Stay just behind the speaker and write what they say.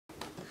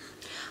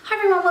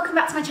everyone, welcome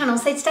back to my channel.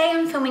 So today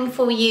I'm filming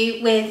for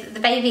you with the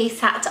baby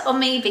sat on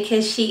me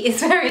because she is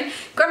very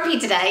grumpy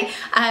today.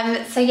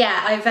 So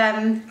yeah, I've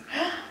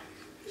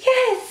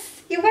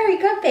yes, you're very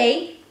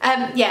grumpy.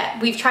 Yeah,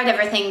 we've tried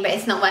everything, but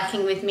it's not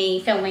working with me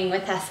filming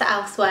with her sat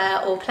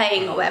elsewhere or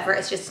playing or whatever.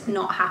 It's just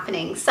not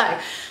happening. So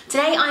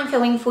today I'm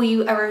filming for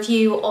you a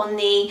review on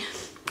the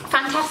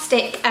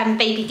fantastic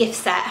baby gift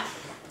set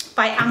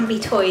by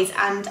Ambi Toys,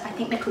 and I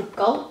think they're called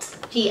Galt,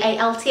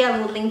 G-A-L-T. I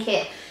will link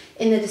it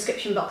in the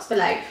description box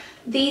below.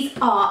 These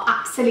are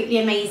absolutely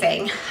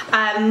amazing.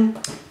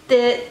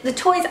 The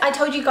toys, I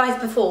told you guys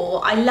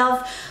before, I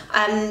love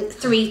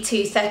 3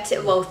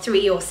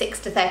 or 6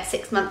 to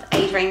 36 month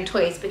age range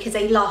toys because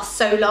they last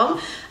so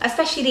long,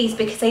 especially these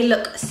because they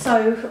look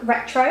so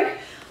retro.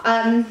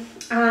 And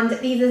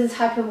these are the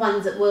type of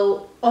ones that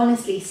will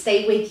honestly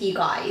stay with you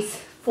guys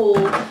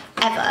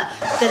forever.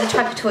 They're the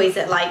type of toys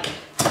that, like,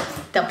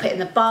 they'll put in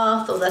the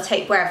bath or they'll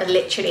take wherever,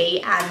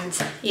 literally,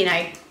 and you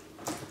know,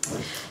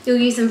 you'll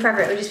use them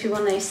forever. It will just be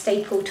one of those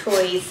staple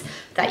toys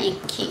that you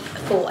keep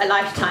for a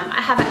lifetime.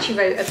 I have actually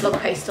wrote a blog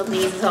post on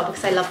these as well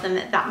because I love them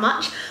that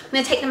much. I'm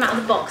going to take them out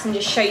of the box and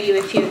just show you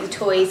a few of the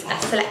toys, a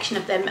selection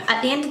of them.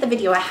 At the end of the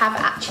video I have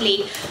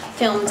actually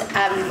filmed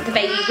the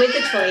baby with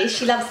the toys.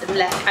 She loves them.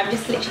 Look, I'm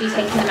just literally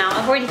taking them out.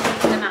 I've already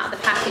taken them out of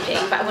the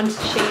packaging, but I wanted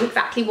to show you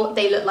exactly what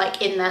they look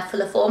like in their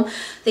fuller form.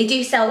 They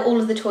do sell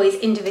all of the toys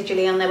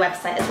individually on their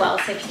website as well,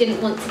 so if you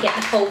didn't want to get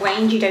the full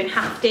range, you don't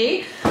have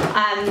to.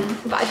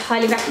 But I'd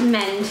highly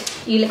recommend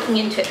you looking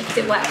into it because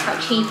it works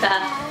out cheaper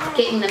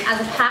getting them as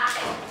a pack.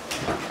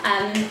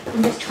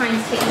 I'm just trying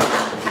to take them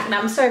out of the pack now.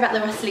 I'm sorry about the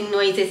rustling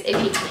noises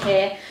if you can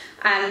hear.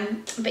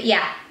 But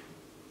yeah,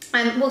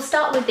 we'll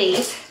start with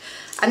these.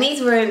 And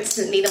these were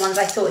instantly the ones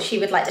I thought she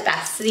would like the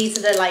best. So these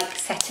are the like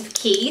set of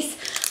keys.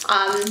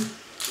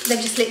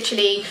 They're just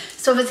literally,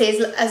 so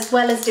obviously as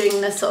well as doing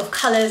the sort of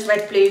colours,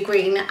 red, blue,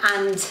 green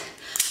and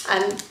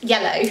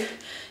yellow,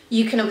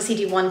 you can obviously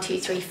do 1, 2,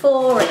 3,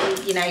 4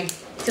 and, you know,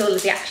 do all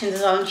of the actions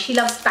as well. And she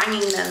loves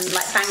banging them,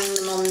 like banging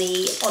them on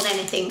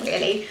anything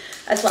really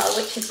as well,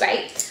 which is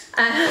great.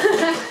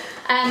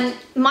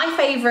 My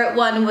favourite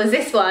one was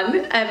this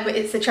one.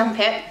 It's a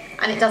trumpet,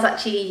 and it does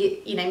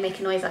actually, you know, make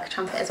a noise like a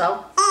trumpet as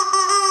well.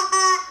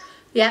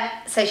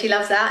 Yeah, so she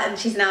loves that, and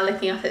she's now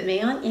looking up at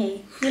me, aren't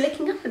you? You're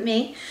looking up at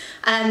me.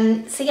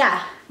 So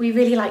yeah, we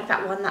really like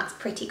that one. That's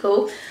pretty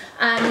cool.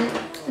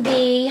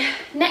 The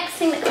next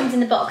thing that comes in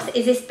the box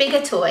is this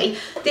bigger toy.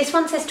 This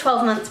one says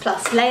 12 months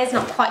plus. Leia's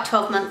not quite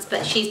 12 months,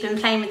 but she's been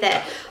playing with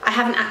it. I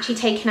haven't actually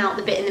taken out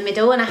the bit in the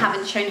middle, and I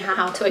haven't shown her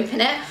how to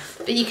open it,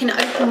 but you can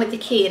open with the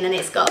key, and then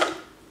it's got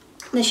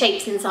the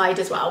shapes inside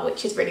as well,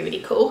 which is really,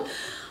 really cool.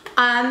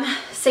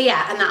 So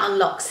yeah, and that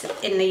unlocks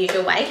in the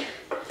usual way.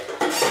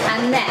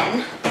 And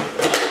then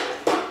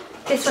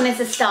this one is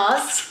the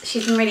stars.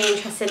 She's been really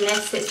interested in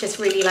this. It's just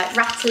really like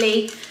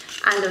rattly,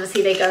 and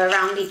obviously they go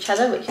around each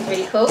other, which is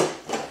really cool.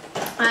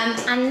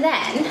 And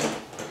then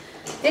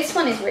this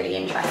one is really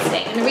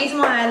interesting. And the reason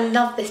why I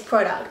love this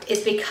product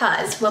is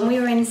because when we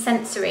were in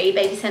sensory,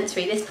 baby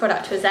sensory, this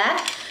product was there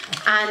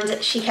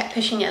and she kept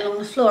pushing it along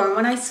the floor. And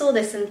when I saw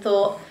this and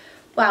thought,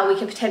 wow, we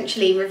could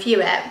potentially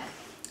review it,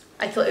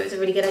 I thought it was a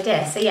really good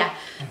idea. So yeah,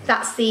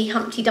 that's the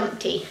Humpty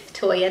Dumpty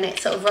toy, and it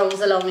sort of rolls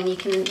along, and you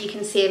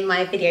can see in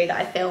my video that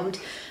I filmed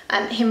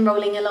him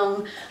rolling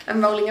along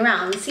and rolling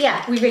around. So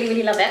yeah, we really,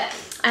 really love it.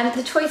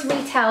 The toys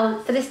retail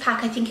for this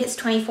pack, I think it's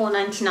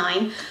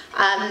 $24.99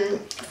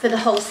 for the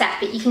whole set,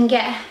 but you can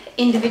get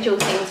individual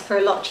things for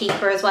a lot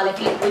cheaper as well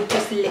if you were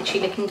just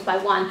literally looking to buy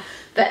one.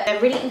 But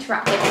they're really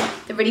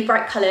interactive, they're really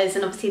bright colours,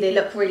 and obviously they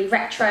look really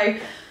retro.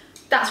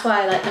 That's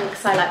why I like them,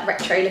 because I like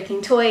retro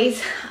looking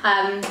toys,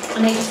 and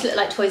they just look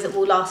like toys that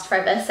will last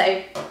forever,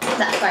 so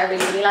that's why I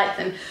really, really like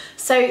them.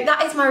 So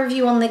that is my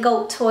review on the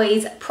Galt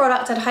Toys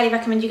product. I'd highly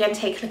recommend you go and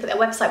take a look at their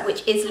website,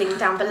 which is linked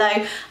down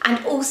below,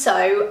 and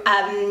also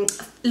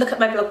look at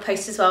my blog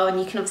post as well, and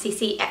you can obviously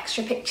see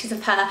extra pictures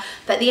of her.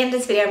 But at the end of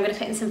this video I'm going to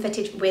put in some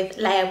footage with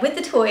Leia with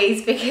the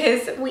toys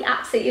because we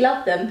absolutely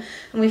love them,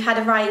 and we've had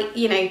a right,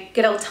 you know,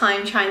 good old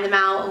time trying them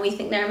out, and we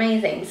think they're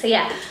amazing. So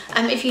yeah,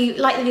 if you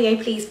like the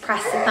video, please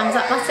press the thumbs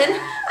up button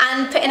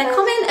and put in a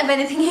comment of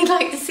anything you'd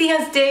like to see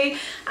us do,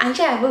 and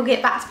yeah, we'll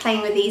get back to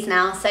playing with these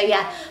now. So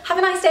yeah, have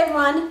a nice day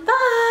everyone,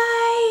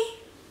 bye!